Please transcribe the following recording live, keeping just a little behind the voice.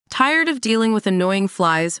Tired of dealing with annoying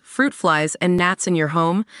flies, fruit flies, and gnats in your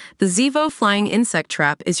home? The Zevo Flying Insect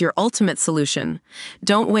Trap is your ultimate solution.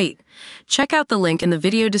 Don't wait. Check out the link in the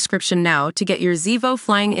video description now to get your Zevo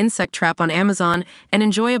Flying Insect Trap on Amazon and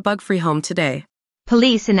enjoy a bug-free home today.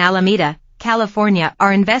 Police in Alameda, California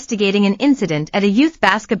are investigating an incident at a youth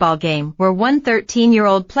basketball game where one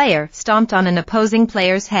 13-year-old player stomped on an opposing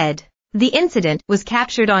player's head. The incident was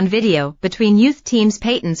captured on video between youth teams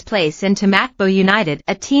Peyton's Place and Tumakbo United,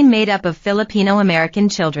 a team made up of Filipino-American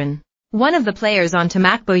children. One of the players on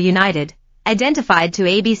Tumakbo United, identified to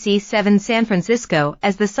ABC 7 San Francisco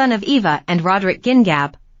as the son of Eva and Roderick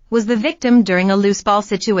Gingab, was the victim during a loose ball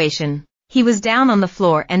situation. He was down on the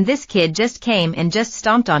floor and this kid just came and just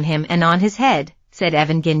stomped on him and on his head, said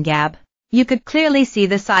Evan Gingab. You could clearly see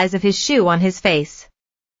the size of his shoe on his face.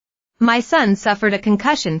 My son suffered a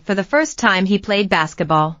concussion for the first time he played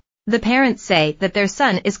basketball. The parents say that their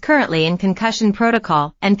son is currently in concussion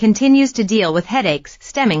protocol and continues to deal with headaches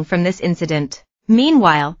stemming from this incident.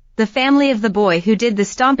 Meanwhile, the family of the boy who did the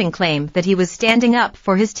stomping claimed that he was standing up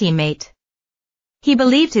for his teammate. He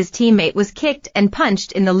believed his teammate was kicked and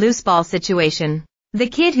punched in the loose ball situation. The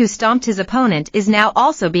kid who stomped his opponent is now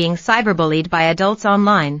also being cyberbullied by adults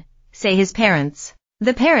online, say his parents.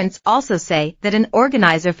 The parents also say that an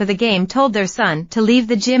organizer for the game told their son to leave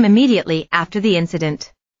the gym immediately after the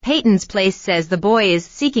incident. Peyton's Place says the boy is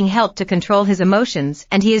seeking help to control his emotions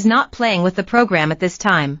and he is not playing with the program at this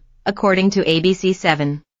time, according to ABC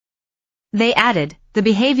 7. They added, the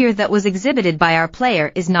behavior that was exhibited by our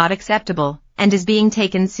player is not acceptable and is being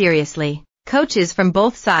taken seriously. Coaches from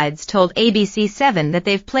both sides told ABC 7 that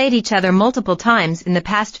they've played each other multiple times in the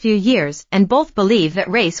past few years and both believe that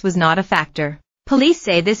race was not a factor. Police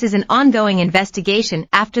say this is an ongoing investigation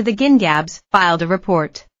after the Gingabs filed a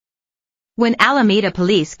report. When Alameda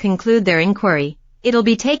police conclude their inquiry, it'll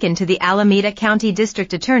be taken to the Alameda County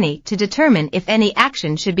District Attorney to determine if any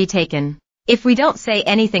action should be taken. If we don't say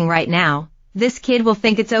anything right now, this kid will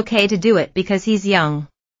think it's okay to do it because he's young.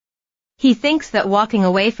 He thinks that walking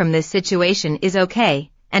away from this situation is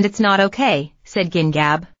okay, and it's not okay, said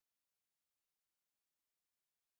Gingab.